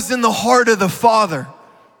to what was in the heart of the Father.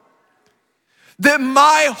 That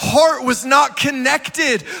my heart was not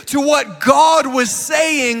connected to what God was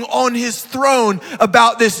saying on his throne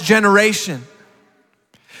about this generation.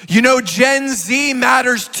 You know, Gen Z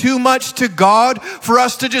matters too much to God for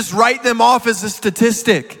us to just write them off as a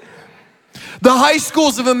statistic. The high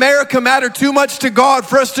schools of America matter too much to God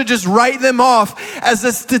for us to just write them off as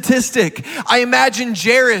a statistic. I imagine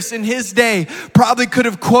Jairus in his day probably could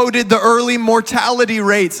have quoted the early mortality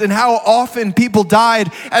rates and how often people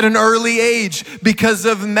died at an early age because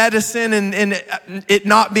of medicine and it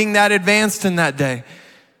not being that advanced in that day.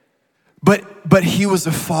 But he was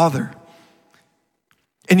a father.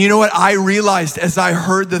 And you know what I realized as I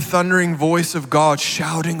heard the thundering voice of God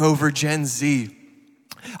shouting over Gen Z?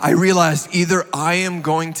 I realized either I am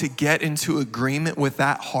going to get into agreement with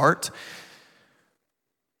that heart,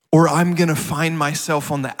 or I'm gonna find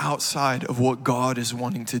myself on the outside of what God is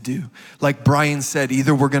wanting to do. Like Brian said,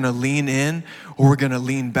 either we're gonna lean in or we're gonna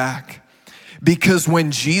lean back. Because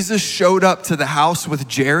when Jesus showed up to the house with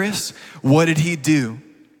Jairus, what did he do?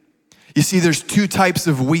 You see, there's two types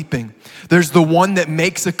of weeping. There's the one that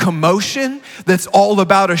makes a commotion, that's all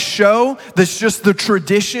about a show, that's just the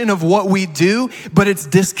tradition of what we do, but it's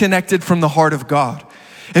disconnected from the heart of God.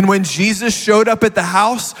 And when Jesus showed up at the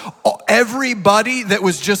house, everybody that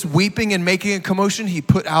was just weeping and making a commotion, he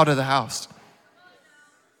put out of the house.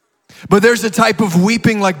 But there's a type of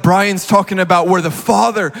weeping like Brian's talking about where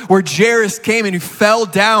where Jairus came and he fell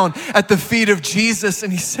down at the feet of Jesus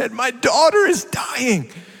and he said, "My daughter is dying.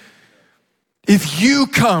 If you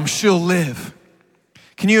come, she'll live."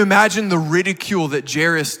 Can you imagine the ridicule that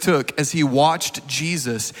Jairus took as he watched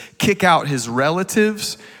Jesus kick out his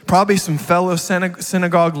relatives, probably some fellow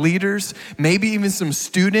synagogue leaders, maybe even some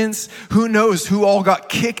students, who knows who all got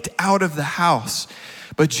kicked out of the house.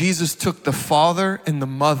 But Jesus took the father and the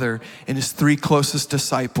mother and his 3 closest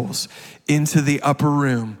disciples into the upper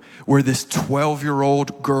room where this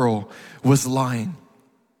 12-year-old girl was lying.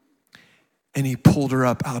 And he pulled her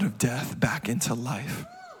up out of death back into life.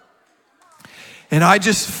 And I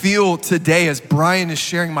just feel today, as Brian is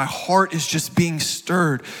sharing, my heart is just being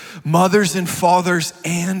stirred. Mothers and fathers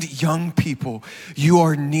and young people, you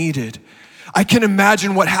are needed. I can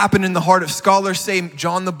imagine what happened in the heart of scholars say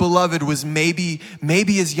John the Beloved was maybe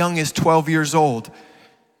as young as 12 years old.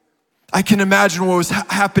 I can imagine what was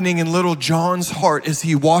happening in little John's heart as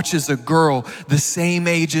he watches a girl the same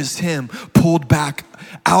age as him pulled back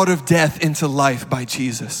out of death into life by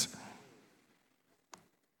Jesus.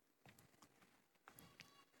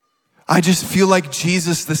 I just feel like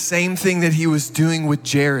Jesus, the same thing that he was doing with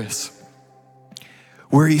Jairus,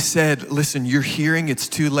 where he said, "Listen, you're hearing, it's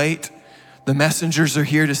too late. The messengers are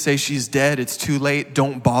here to say she's dead. It's too late.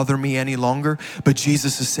 Don't bother me any longer." But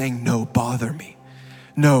Jesus is saying, "No, bother me.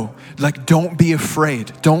 No, like don't be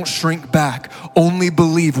afraid. Don't shrink back. Only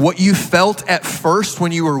believe." What you felt at first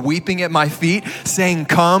when you were weeping at my feet, saying,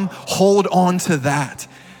 "Come," hold on to that.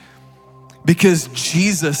 Because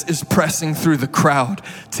Jesus is pressing through the crowd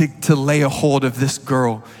to lay a hold of this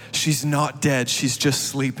girl. She's not dead. She's just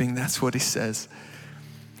sleeping. That's what he says.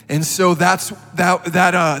 And so that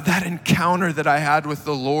encounter that I had with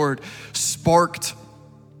the Lord sparked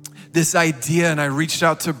this idea. And I reached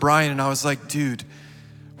out to Brian and I was like, "Dude,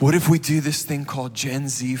 what if we do this thing called Gen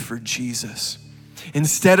Z for Jesus?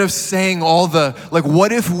 Instead of saying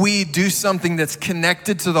what if we do something that's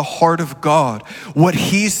connected to the heart of God, what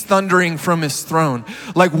he's thundering from his throne?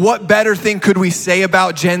 Like what better thing could we say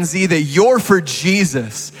about Gen Z that you're for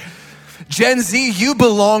Jesus? Gen Z, you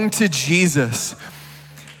belong to Jesus."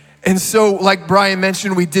 And so like Brian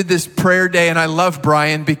mentioned, we did this prayer day and I love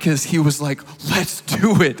Brian because he was like, "Let's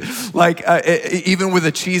do it." Like even with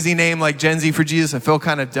a cheesy name like Gen Z for Jesus, I felt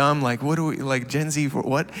kind of dumb. Like what do we, like Gen Z for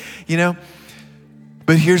what? You know?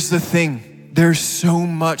 But here's the thing. There's so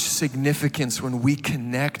much significance when we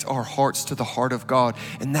connect our hearts to the heart of God.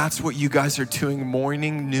 And that's what you guys are doing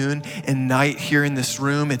morning, noon, and night here in this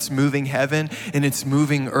room. It's moving heaven and it's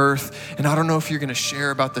moving earth. And I don't know if you're going to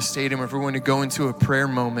share about the stadium or if we're going to go into a prayer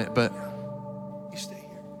moment, but you stay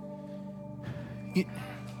here.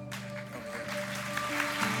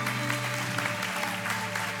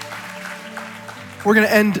 We're going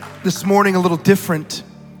to end this morning a little different.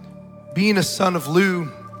 Being a son of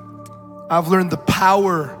Lou, I've learned the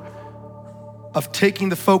power of taking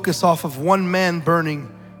the focus off of one man burning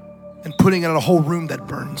and putting it on a whole room that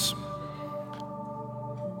burns.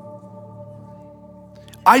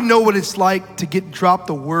 I know what it's like to get dropped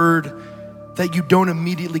a word that you don't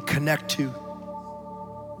immediately connect to.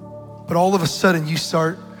 But all of a sudden you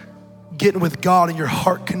start getting with God and your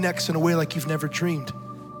heart connects in a way like you've never dreamed.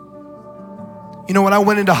 You know, when I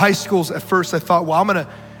went into high schools at first, I thought, well, I'm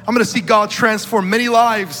gonna see God transform many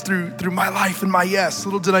lives through my life and my yes.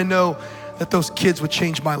 Little did I know that those kids would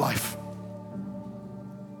change my life.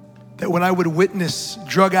 That when I would witness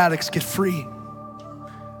drug addicts get free,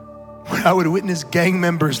 when I would witness gang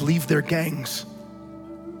members leave their gangs,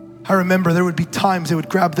 I remember there would be times they would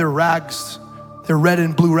grab their rags their red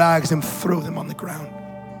and blue rags and throw them on the ground.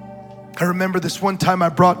 I remember this one time I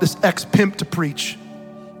brought this ex-pimp to preach.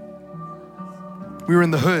 We were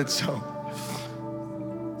in the hood, so.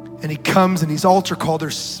 And he comes and he's altar called.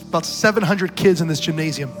 There's about 700 kids in this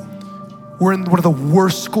gymnasium. We're in one of the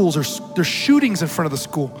worst schools. There's shootings in front of the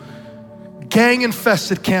school.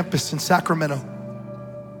 Gang-infested campus in Sacramento.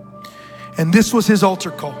 And this was his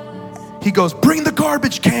altar call. He goes, bring the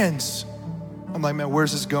garbage cans. I'm like, man,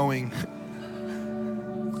 where's this going?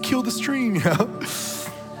 Kill the stream, you know?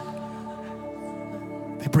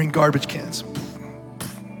 They bring garbage cans.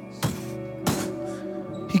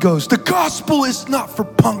 He goes, the gospel is not for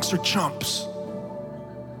punks or chumps.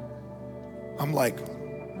 I'm like,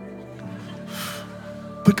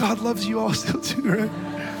 but God loves you all still too, right?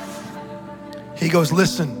 He goes,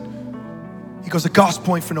 listen. He goes, the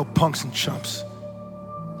gospel ain't for no punks and chumps.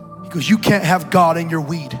 He goes, you can't have God in your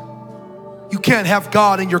weed. You can't have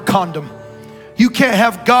God in your condom. You can't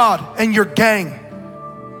have God in your gang.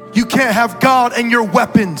 You can't have God in your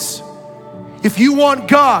weapons. If you want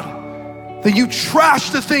God, then you trash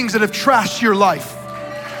the things that have trashed your life.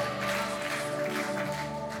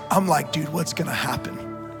 I'm like, dude, what's gonna happen?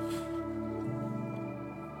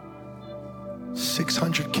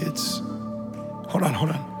 600 kids. Hold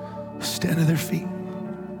on. Stand to their feet.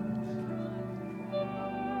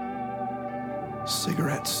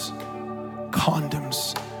 Cigarettes,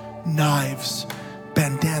 condoms, knives,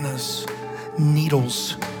 bandanas,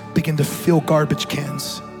 needles, begin to fill garbage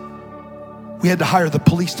cans. We had to hire the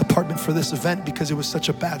police department for this event because it was such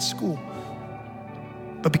a bad school.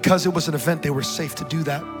 But because it was an event, they were safe to do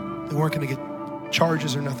that. They weren't gonna get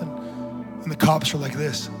charges or nothing. And the cops were like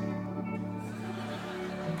this.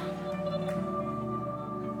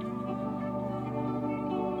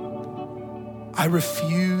 I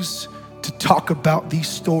refuse to talk about these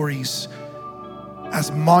stories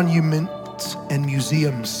as monuments and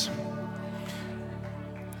museums.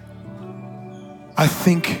 I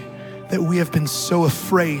think that we have been so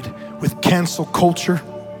afraid with cancel culture.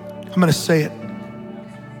 I'm gonna say it.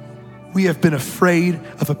 We have been afraid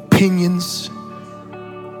of opinions.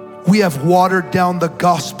 We have watered down the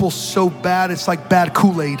gospel so bad, it's like bad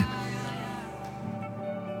Kool-Aid.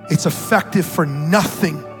 It's effective for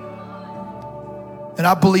nothing. And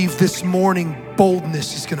I believe this morning,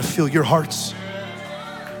 boldness is gonna fill your hearts.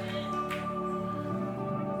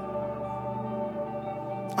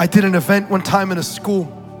 I did an event one time in a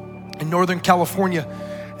school in Northern California,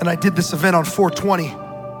 and I did this event on 420.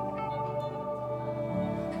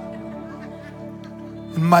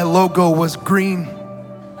 And my logo was green.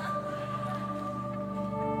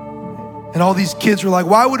 And all these kids were like,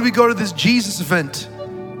 why would we go to this Jesus event?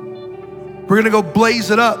 We're gonna go blaze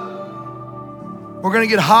it up. We're gonna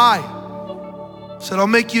get high. I said, I'll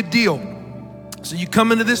make you a deal. So you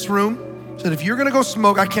come into this room, said, if you're gonna go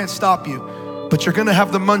smoke, I can't stop you, but you're gonna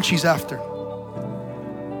have the munchies after.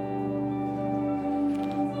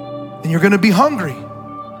 And you're gonna be hungry.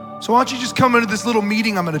 So why don't you just come into this little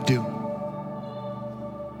meeting I'm gonna do?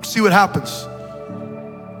 See what happens.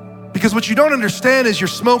 Because what you don't understand is you're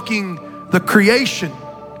smoking the creation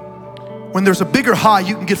when there's a bigger high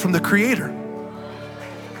you can get from the Creator.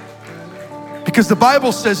 Because the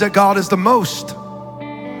Bible says that God is the most.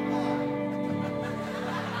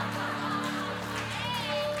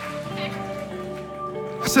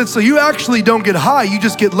 I said, so you actually don't get high, you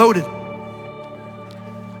just get loaded.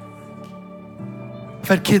 I've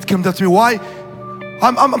had kids come up to me, why?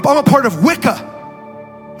 I'm a part of Wicca.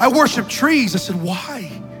 I worship trees. I said, why?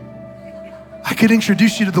 I could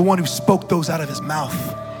introduce you to the one who spoke those out of his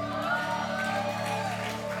mouth.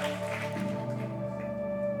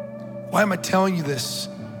 Why am I telling you this?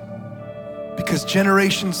 Because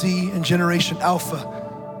Generation Z and Generation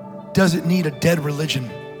Alpha doesn't need a dead religion.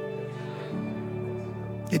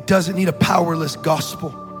 It doesn't need a powerless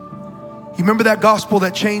gospel. You remember that gospel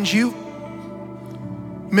that changed you?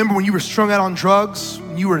 Remember when you were strung out on drugs,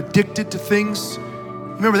 when you were addicted to things?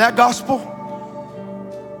 Remember that gospel?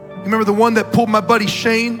 You remember the one that pulled my buddy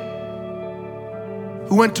Shane,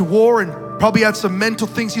 who went to war and probably had some mental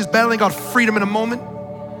things he was battling, got freedom in a moment?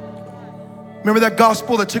 Remember that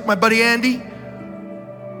gospel that took my buddy Andy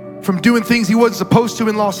from doing things he wasn't supposed to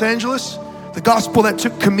in Los Angeles? The gospel that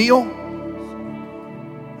took Camille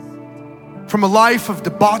from a life of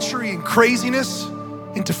debauchery and craziness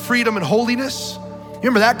into freedom and holiness? You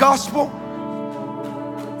remember that gospel?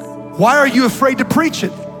 Why are you afraid to preach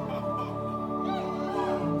it?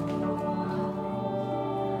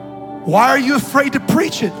 Why are you afraid to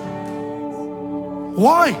preach it?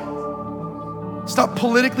 Why? It's not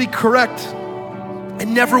politically correct. It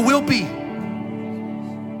never will be.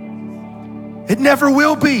 It never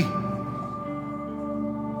will be.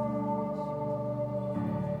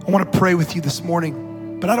 I want to pray with you this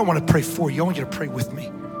morning, but I don't want to pray for you. I want you to pray with me.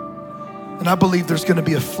 And I believe there's going to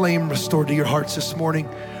be a flame restored to your hearts this morning.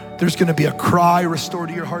 There's going to be a cry restored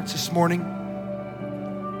to your hearts this morning.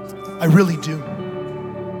 I really do.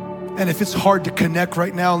 And if it's hard to connect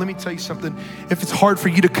right now, let me tell you something. If it's hard for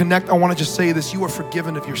you to connect, I want to just say this. You are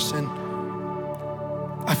forgiven of your sin.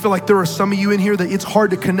 I feel like there are some of you in here that it's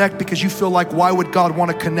hard to connect because you feel like, why would God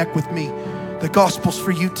want to connect with me? The gospel's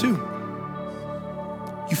for you too.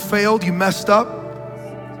 You failed, you messed up.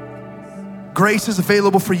 Grace is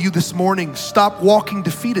available for you this morning. Stop walking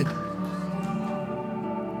defeated.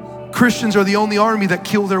 Christians are the only army that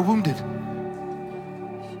kill their wounded.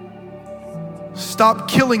 Stop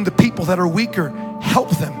killing the people that are weaker.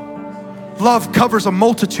 Help them. Love covers a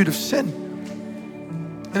multitude of sin.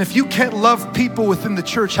 And if you can't love people within the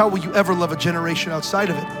church, how will you ever love a generation outside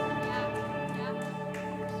of it?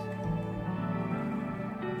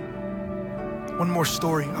 One more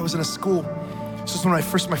story. I was in a school. This was my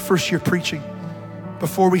first year preaching.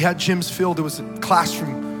 Before we had gyms filled, it was a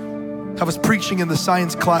classroom. I was preaching in the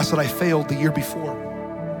science class that I failed the year before.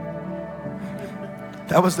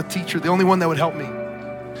 That was the teacher, the only one that would help me.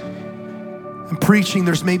 I'm preaching,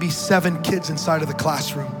 there's maybe 7 kids inside of the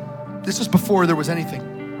classroom. This is before there was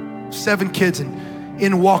anything. 7 kids, and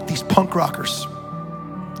in walk these punk rockers,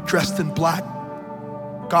 dressed in black,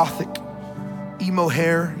 gothic, emo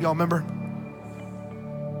hair, y'all remember?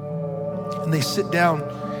 And they sit down,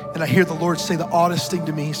 and I hear the Lord say the oddest thing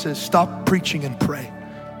to me. He says, stop preaching and pray.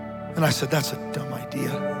 And I said, that's a dumb idea.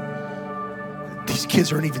 These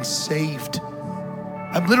kids aren't even saved.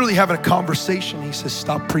 I'm literally having a conversation. He says,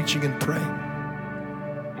 stop preaching and pray.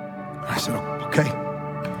 And I said, oh, okay.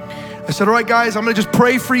 I said, all right, guys, I'm gonna just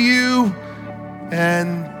pray for you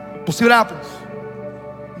and we'll see what happens.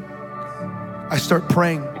 I start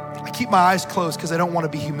praying. I keep my eyes closed because I don't want to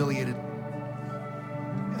be humiliated.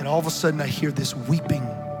 And all of a sudden I hear this weeping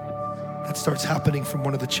that starts happening from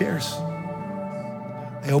one of the chairs.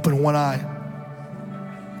 I open one eye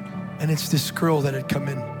and it's this girl that had come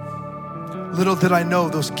in. Little did I know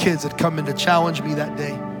those kids had come in to challenge me that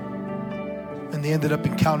day. And they ended up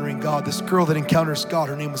encountering God. This girl that encounters God,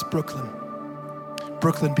 her name was Brooklyn.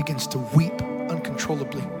 Brooklyn begins to weep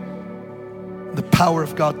uncontrollably. The power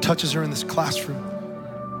of God touches her in this classroom.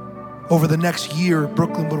 Over the next year,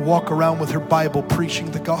 Brooklyn would walk around with her Bible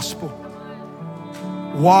preaching the gospel.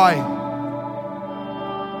 Why?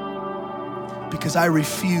 Because I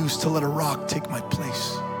refuse to let a rock take my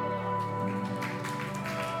place.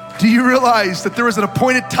 Do you realize that there is an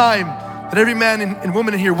appointed time that every man and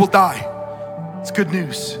woman in here will die? It's good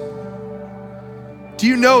news. Do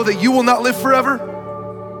you know that you will not live forever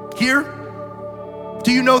here?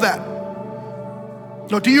 Do you know that?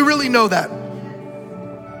 No, do you really know that?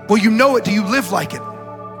 Well, you know it. Do you live like it?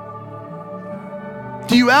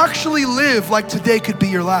 Do you actually live like today could be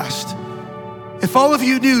your last? If all of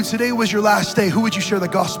you knew today was your last day, who would you share the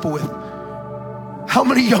gospel with? How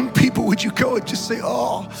many young people would you go and just say,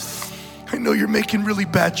 oh, I know you're making really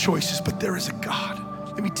bad choices, but there is a God.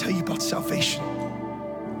 Let me tell you about salvation.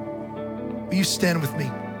 Will you stand with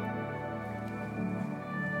me?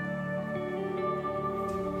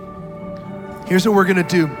 Here's what we're gonna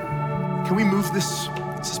do. Can we move this?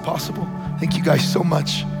 Is this possible? Thank you guys so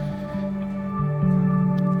much.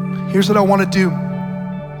 Here's what I wanna do.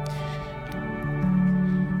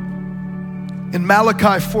 In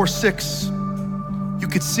Malachi 4:6, you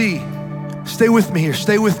could see, stay with me here,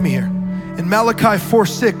 stay with me here. In Malachi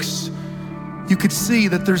 4:6, you could see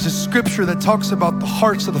that there's a scripture that talks about the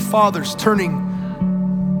hearts of the fathers turning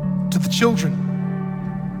to the children.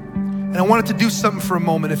 And I wanted to do something for a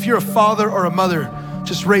moment. If you're a father or a mother,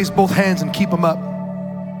 just raise both hands and keep them up.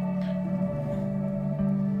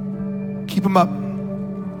 Keep them up.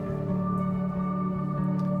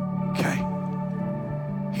 Okay.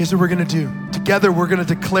 Here's what we're gonna do. Together, we're gonna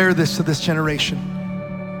declare this to this generation.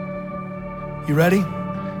 You ready?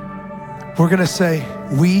 We're gonna say,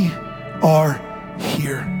 we are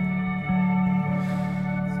here.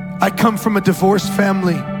 I come from a divorced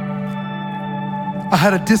family. I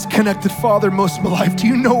had a disconnected father most of my life. Do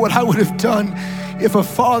you know what I would have done if a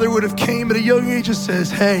father would have came at a young age and says,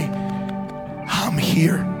 hey, I'm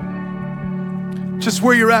here. Just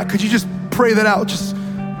where you're at, could you just pray that out? Just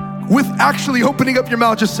with actually opening up your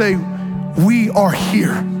mouth, just say, we are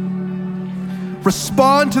here.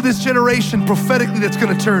 Respond to this generation prophetically that's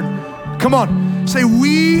gonna turn. Come on, say,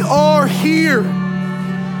 we are here.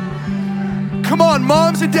 Come on,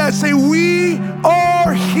 moms and dads, say, we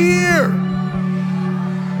are here.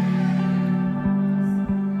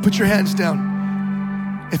 Put your hands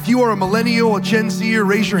down. If you are a millennial, a Gen Zer,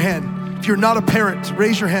 raise your hand. If you're not a parent,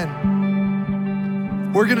 raise your hand.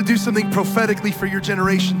 We're gonna do something prophetically for your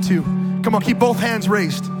generation too. Come on, keep both hands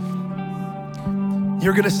raised.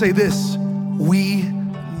 You're gonna say this: we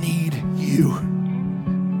need you.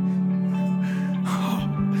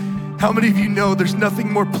 How many of you know there's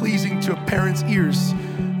nothing more pleasing to a parent's ears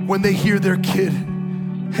when they hear their kid,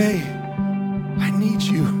 hey, I need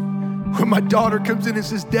you. When my daughter comes in and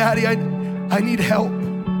says, Daddy, I need help.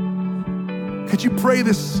 Could you pray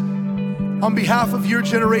this on behalf of your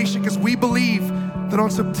generation? Because we believe that on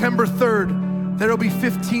September 3rd, there will be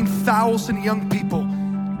 15,000 young people,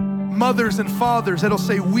 mothers and fathers, that'll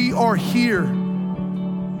say, we are here.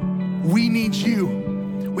 We need you.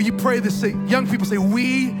 Will you pray this? Say, young people, say,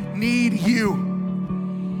 we need you.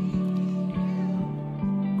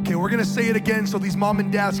 Okay, we're gonna say it again so these mom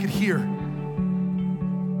and dads could hear.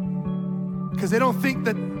 Because they don't think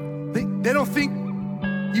that, they don't think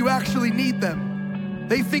you actually need them.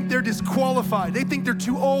 They think they're disqualified. They think they're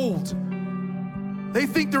too old. They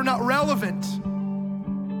think they're not relevant.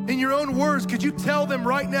 In your own words, could you tell them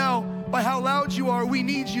right now, by how loud you are, we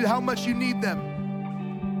need you, how much you need them?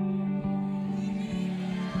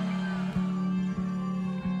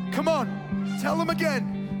 Come on, tell them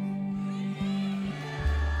again.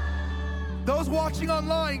 Those watching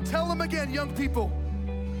online, tell them again, young people.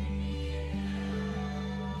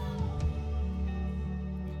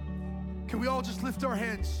 Can we all just lift our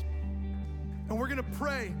hands? And we're gonna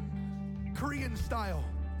pray Korean style.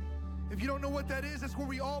 If you don't know what that is, that's where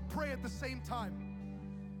we all pray at the same time.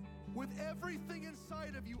 With everything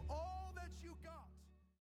inside of you, all